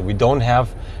respond to. We don't have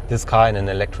this car in an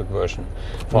electric version.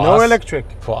 No electric.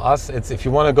 For us, it's if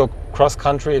you want to go cross cross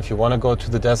country, if you want to go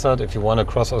to the desert, if you want to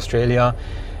cross Australia,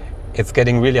 it's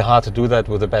getting really hard to do that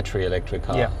with a battery electric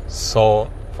car. Yeah. So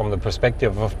from the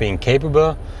perspective of being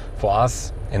capable, for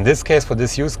us, in this case, for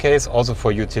this use case, also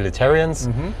for utilitarians,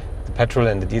 the petrol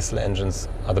and the diesel engines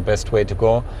are the best way to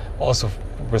go. Also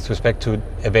with respect to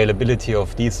availability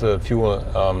of diesel fuel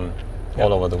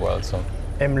all over the world. So.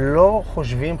 הם לא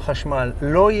חושבים חשמל,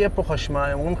 לא יהיה פה חשמל,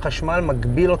 הם אומרים חשמל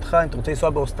מגביל אותך, אם אתה רוצה לנסוע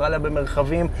באוסטרליה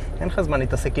במרחבים, אין לך זמן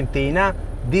להתעסק עם טעינה,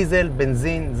 דיזל,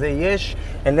 בנזין, זה יש.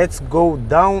 And let's go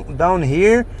down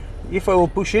here. If I will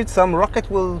push it, some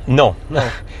rocket will... No,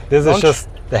 this is just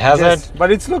the hazard. Yes,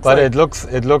 but it looks but like...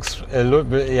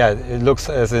 it looks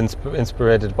as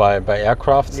inspired by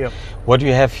aircrafts. Yep. What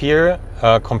you have here,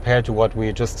 compared to what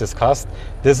we just discussed,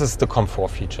 this is the comfort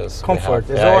features. Comfort.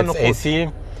 It's AC.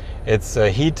 It's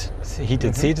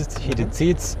heated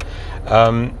seats.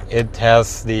 It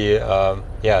has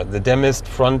the demised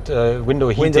front window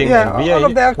heating and rear. All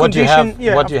of the air condition,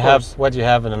 what you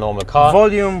have in a normal car.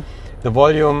 The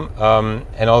volume,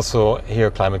 and also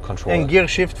here climate control. And gear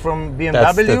shift from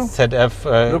BMW. That's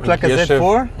ZF. Look like a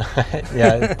Z4.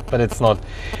 Yeah, but it's not.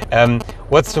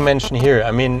 What's to mention here?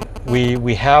 I mean,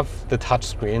 we have the touch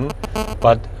screen,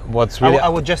 but what's really... I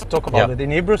would just talk about it in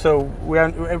Hebrew, so we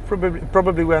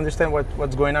probably we understand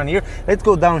what's going on here. Let's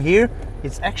go down here.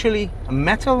 It's actually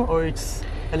metal or it's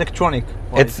electronic?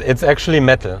 It's actually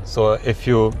metal. So if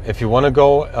you want to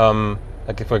go,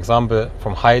 like for example,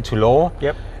 from high to low.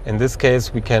 Yep. In this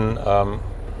case, we can.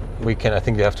 I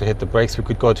think we have to hit the brakes. We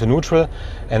could go to neutral,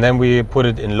 and then we put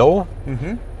it in low.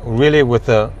 Really with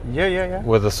a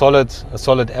with a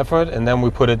solid effort, and then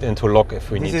we put it into lock if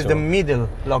we need to. This is the middle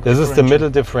lock. This is the middle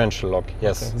differential lock.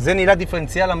 Yes. זה נעילת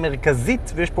דיפרנציאל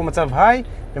המרכזית, ויש פה מצב high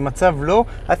ומצב low.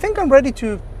 I think I'm ready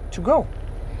to go.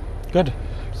 Good.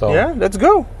 So. Yeah, let's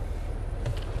go.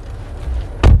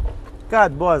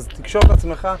 God, בועז, תקשור את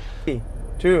עצמך. 3,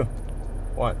 2,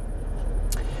 1.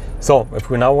 So, if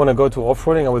we now want to go to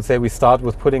off-roading, I would say we start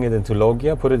with putting it into low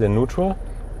gear, put it in neutral.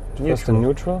 Just in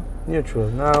neutral. Neutral,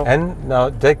 now. And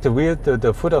now take the wheel,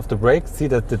 the foot off the brake, see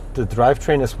that the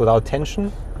drivetrain is without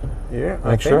tension. Yeah,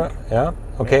 Make sure, yeah.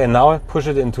 Okay, yeah. And now push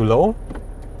it into low.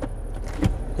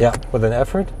 Yeah, with an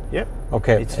effort. Yeah.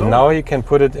 Okay, and now you can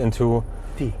put it into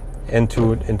D.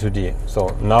 Into D. So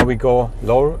now we go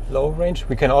low range.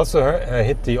 We can also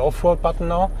hit the off-road button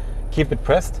now. Keep it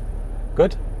pressed.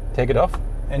 Good. Take it off.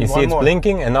 You see it's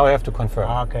blinking, and now I have to confirm.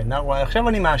 אוקיי, עכשיו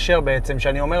אני מאשר בעצם,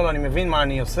 שאני אומר לו, אני מבין מה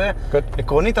אני עושה. Good.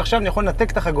 עקרונית עכשיו אני יכול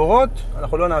לנתק את החגורות,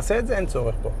 אנחנו לא נעשה את זה, אין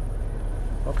צורך פה.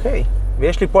 אוקיי,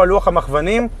 ויש לי פה על לוח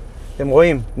המכוונים, אתם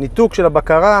רואים, ניתוק של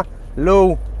הבקרה,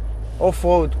 low,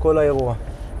 off-road, כל האירוע.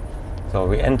 So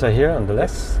we enter here on the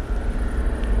left.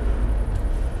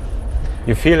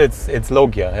 You feel it's low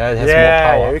gear, yeah? It has more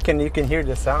power. Yeah, you can hear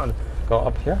the sound. Go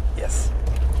up here. Yes.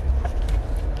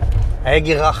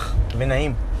 ההגה רך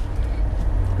ונעים.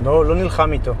 לא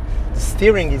נלחם איתו. The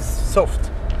steering is soft.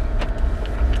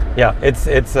 Yeah, it's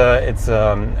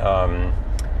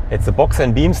a box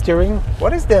and beam steering.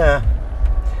 What is the...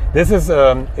 This is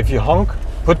if you honk,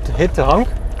 hit the honk.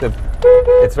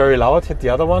 It's very loud. Hit the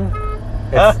other one.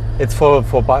 It's for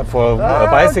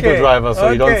bicycle drivers, so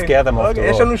you don't scare them off the road.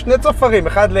 יש לנו שני צופרים,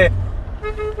 אחד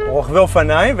לרוכבי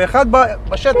אופניים ואחד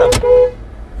בשטח.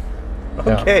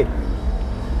 Okay.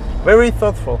 Very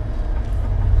thoughtful.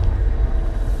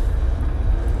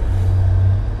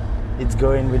 It's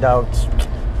going without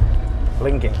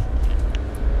blinking.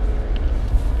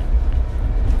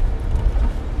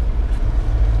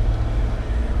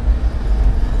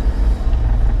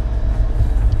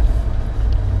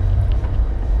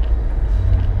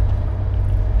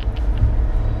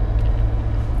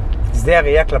 זה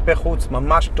הראייה כלפי חוץ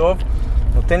ממש טוב,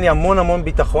 נותן לי המון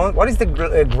ביטחון. What is the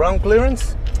ground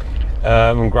clearance?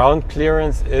 Ground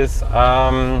clearance is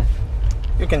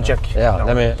you can check. Yeah, no.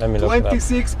 let me look.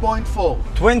 26.4.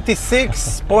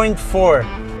 26.4.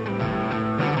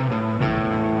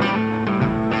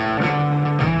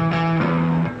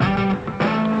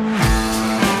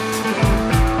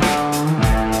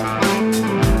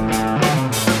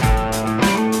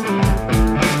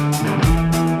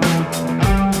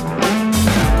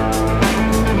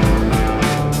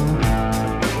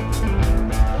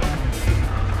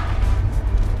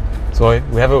 So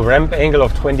we have a ramp angle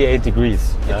of 28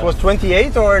 degrees. It was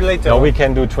 28 or later? No, we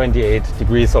can do 28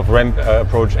 degrees of ramp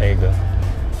approach angle.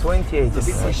 28.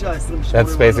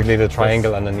 That's basically the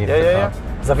triangle underneath the car.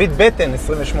 זווית בטן,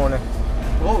 28.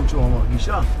 approach הוא אמר,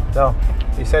 גישה. No,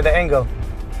 you said the angle.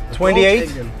 28?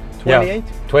 28?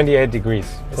 28 degrees.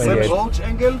 28. approach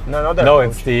angle? No, not that. No,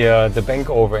 it's the bank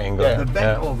over angle. The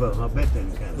bank over, הבטן,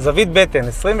 כן. זווית בטן,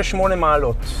 28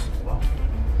 מעלות. וואו.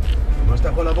 מה שאתה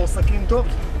יכול לעבור סכין טוב.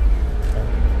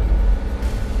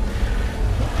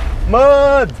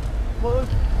 מד!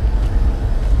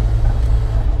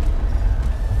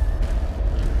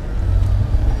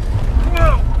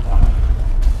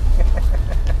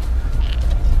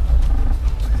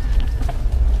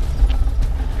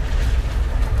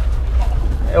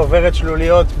 עוברת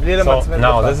שלוליות בלי למצמד. So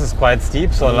now this is quite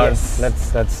steep, so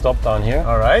let's stop down here.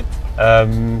 Alright.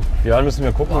 Björn, müssen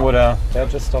wir gucken, wo der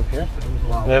just stop here.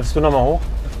 Hilfst du nochmal hoch?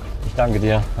 Ich danke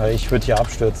dir. Ich würde hier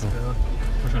abstürzen.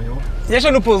 יש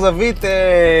לנו פה זווית,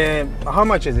 how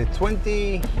much is it?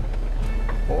 20?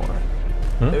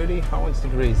 30? How much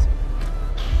degrees?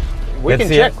 We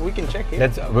can check here.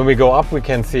 When we go up, we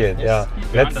can see it. Yeah.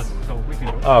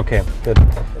 Okay, good.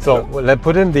 So let's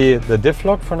put in the diff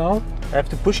lock for now. I have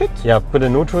to push it? Yeah, put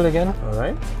in neutral again.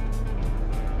 Alright.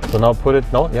 So now put it,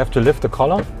 no, you have to lift the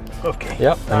collar. Okay.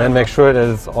 Yeah, and then make sure that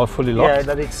it's all fully locked. Yeah,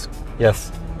 that it's...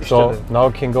 Yes. So now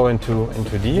we can go into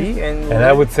D. And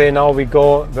I would say now we go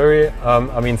very,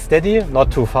 steady, not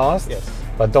too fast, Yes.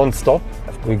 but don't stop.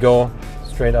 We go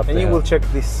straight up And there. you will check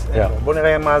this. Yeah. בוא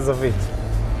נראה מה הזווית.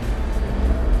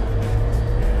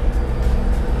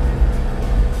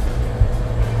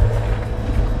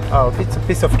 Oh, it's a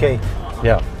piece of cake.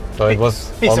 Yeah, so it was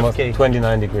Piece of almost cake.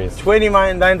 29 degrees.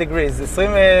 29 degrees,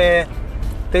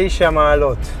 29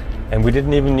 מעלות. And we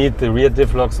didn't even need the rear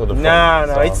diff locks or the front.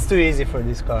 No, so- it's too easy for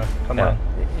this car. Come Yeah. on,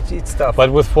 it's tough. But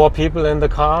with 4 people in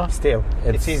the car, Still,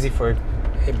 it's easy for it.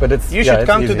 but it's You should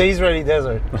it's come to easy. the Israeli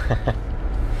desert.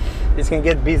 It can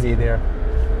get busy there.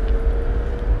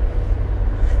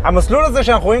 המסלול הזה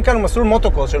שאנחנו רואים כאן הוא מסלול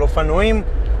מוטוקרוס של אופנועים.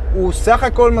 הוא סך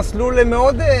הכל מסלול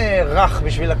מאוד רך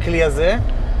בשביל הכלי הזה,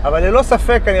 אבל ללא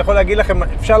ספק אני יכול להגיד לכם,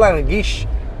 אפשר להרגיש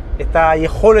את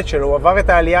היכולת שלו, הוא עבר את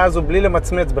העלייה הזו בלי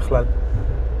למצמץ בכלל.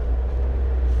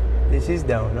 This is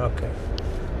down, okay.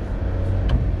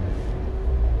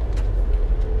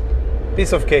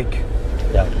 Piece of cake.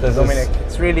 Yeah, this Dominic, is,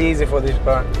 it's really easy for this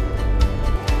car.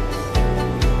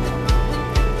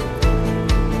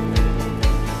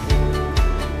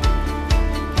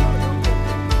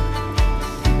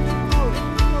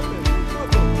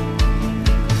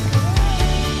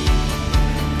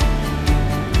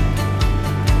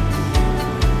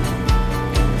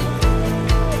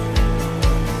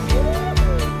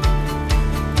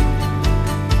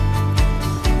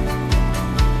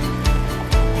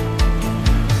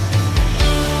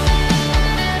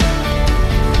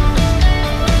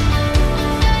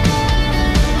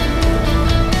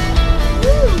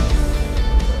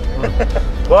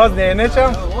 בועז, נהנית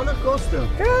שם? רולר קוסטר.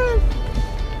 כן.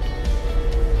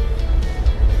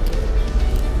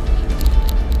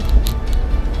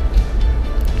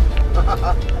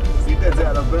 עשית את זה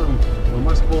על הברן,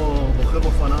 ממש כמו רוכב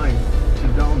אופניים של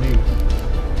דאונהיל.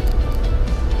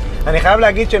 אני חייב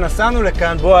להגיד שנסענו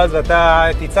לכאן, בועז, ואתה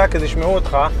תצעק כזה ישמעו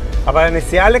אותך, אבל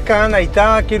הנסיעה לכאן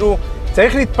הייתה כאילו,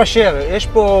 צריך להתפשר. יש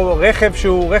פה רכב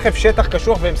שהוא רכב שטח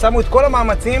קשוח, והם שמו את כל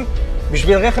המאמצים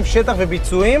בשביל רכב שטח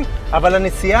וביצועים, אבל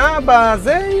הנסיעה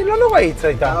בזה היא לא נוראית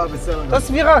הייתה. הייתה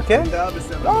סבירה, כן? הייתה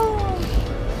בסדר. לא.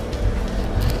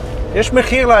 יש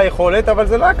מחיר ליכולת, אבל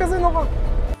זה לא היה כזה נורא.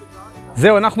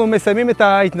 זהו, אנחנו מסיימים את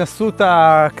ההתנסות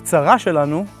הקצרה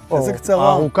שלנו. איזה קצרה?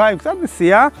 הארוכה, עם קצת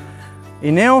נסיעה.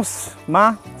 אינאוס,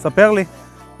 מה? ספר לי.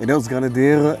 אינאוס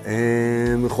גרנדיר,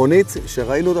 מכונית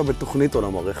שראינו אותה בתוכנית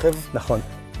עולם הרכב. נכון.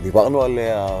 דיברנו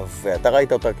עליה, ואתה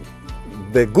ראית אותה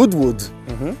בגודווד.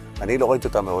 אני לא ראיתי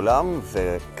אותה מעולם,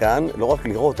 וכאן לא רק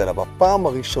לראות, אלא בפעם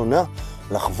הראשונה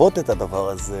לחוות את הדבר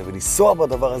הזה ולנסוע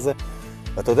בדבר הזה.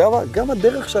 ואתה יודע מה? גם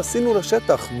הדרך שעשינו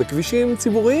לשטח בכבישים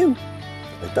ציבוריים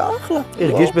הייתה אחלה.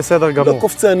 הרגיש בסדר גמור. לא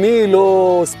קופצני,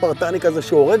 לא ספרטני כזה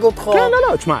שהורג אותך. כן,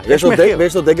 לא, תשמע, יש מחיר.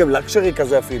 ויש לו דגם לקשרי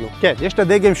כזה אפילו. כן, יש את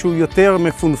הדגם שהוא יותר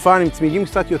מפונפן, עם צמיגים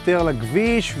קצת יותר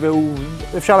לכביש,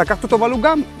 ואפשר לקחת אותו, אבל הוא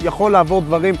גם יכול לעבור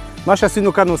דברים. מה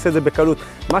שעשינו כאן הוא עושה את זה בקלות.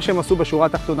 מה שהם עשו בשורה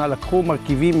התחתונה, לקחו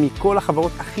מרכיבים מכל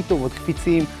החברות הכי טובות,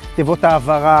 קפיצים, תיבות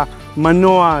העברה,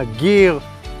 מנוע, גיר,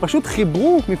 פשוט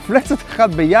חיברו מפלצת אחת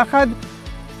ביחד,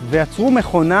 ויצרו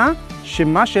מכונה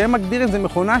שמה שהם מגדירים זה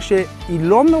מכונה שהיא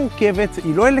לא מורכבת,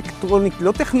 היא לא אלקטרונית,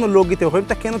 לא טכנולוגית, אתם יכולים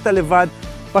לתקן אותה לבד,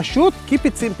 פשוט keep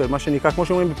it simple, מה שנקרא, כמו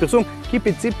שאומרים בפרסום, keep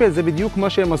it simple, זה בדיוק מה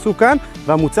שהם עשו כאן,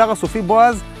 והמוצר הסופי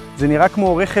בועז, זה נראה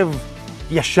כמו רכב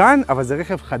ישן, אבל זה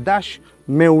רכב חדש,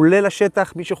 מעולה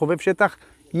לשטח, מי שחובב שטח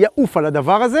יעוף על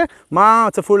הדבר הזה. מה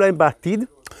צפו להם בעתיד?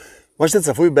 מה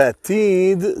שצפוי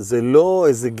בעתיד זה לא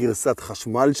איזה גרסת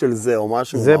חשמל של זה או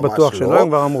משהו, זה בטוח שלא, הם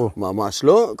כבר אמרו. ממש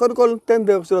לא. קודם כל,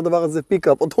 טנדר של הדבר הזה,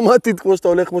 פיקאפ, אוטומטית, כמו שאתה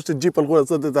הולך, כמו שג'יפ הלכו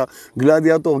לעשות את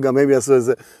הגלדיאטור, גם הם יעשו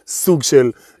איזה סוג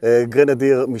של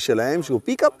גרנדיר משלהם, שהוא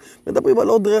פיקאפ. מדברים על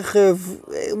עוד רכב,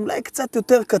 אולי קצת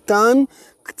יותר קטן,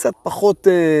 קצת פחות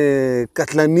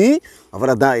קטלני, אבל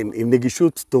עדיין עם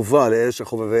נגישות טובה לאלה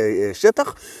שחובבי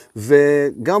שטח,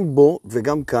 וגם בו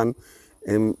וגם כאן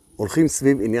הם הולכים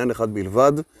סביב עניין אחד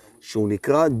בלבד, שהוא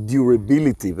נקרא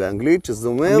durability באנגלית, שזה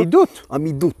אומר... עמידות.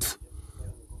 עמידות.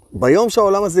 ביום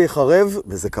שהעולם הזה יחרב,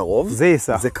 וזה קרוב, זה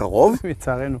ייסע. זה קרוב,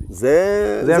 מצערנו.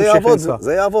 זה יעבוד,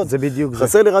 זה יעבוד. זה בדיוק זה.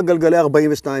 חסר לי רק גלגלי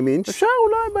 42 אינץ'. אפשר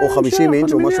אולי או 50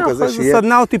 אינץ' או משהו כזה שיהיה.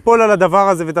 סדנה אותי פול על הדבר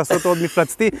הזה ותעשו אותו עוד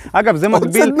מפלצתי. אגב,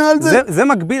 זה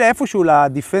מקביל איפשהו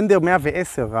לדיפנדר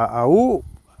 110. ההוא,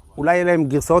 אולי יהיה להם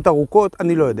גרסאות ארוכות,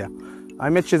 אני לא יודע.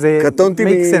 האמת שזה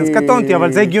make sense, קטונתי,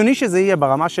 אבל זה הגיוני שזה יהיה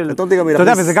ברמה של... קטונתי גם אתה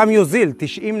יודע, וזה גם יוזיל,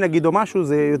 90 נגיד או משהו,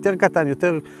 זה יותר קטן,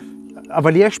 יותר...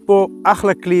 אבל יש פה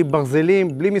אחלה כלי,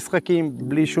 ברזלים, בלי משחקים,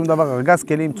 בלי שום דבר, ארגז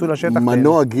כלים, צאו לשטח.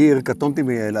 מנוע גיר, קטונתי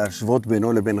להשוות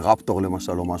בינו לבין רפטור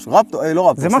למשל או משהו. רפטור, לא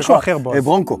רפטור, זה משהו אחר בו.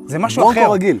 ברונקו. זה משהו אחר.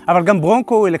 ברונקו רגיל. אבל גם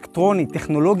ברונקו הוא אלקטרוני,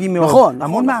 טכנולוגי מאוד. נכון.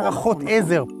 המון מערכות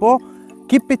עזר פה.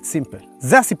 Keep it simple.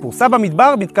 זה הסיפור. סע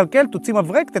במדבר, מתקלקל, תוציא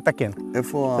מברק, תתקן.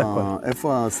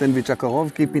 איפה הסנדוויץ'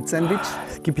 הקרוב? Keep it sandwich?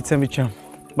 Keep it sandwich שם.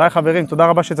 ביי חברים, תודה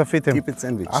רבה שצפיתם. Keep it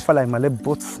sandwich. עף עליי מלא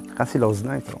בוץ, נכנסי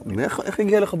לאוזניים. איך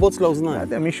הגיע לך בוץ לאוזניים? לא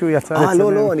יודע, מישהו יצא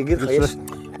לצלם. לא, אני אגיד לך, יש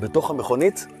בתוך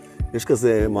המכונית, יש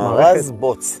כזה מארז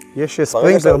בוץ. יש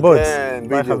ספרינקלר בוץ.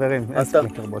 ביי בדיוק. חברים, אין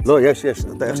ספרינקלר בוץ. לא, יש.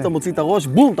 איך שאתה מוציא את הראש,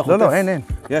 בום, אתה חוטף. לא, אין.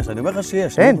 יש, אני אומר לך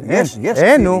שיש.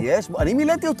 אין, נו. אני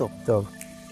מילאתי אותו. טוב.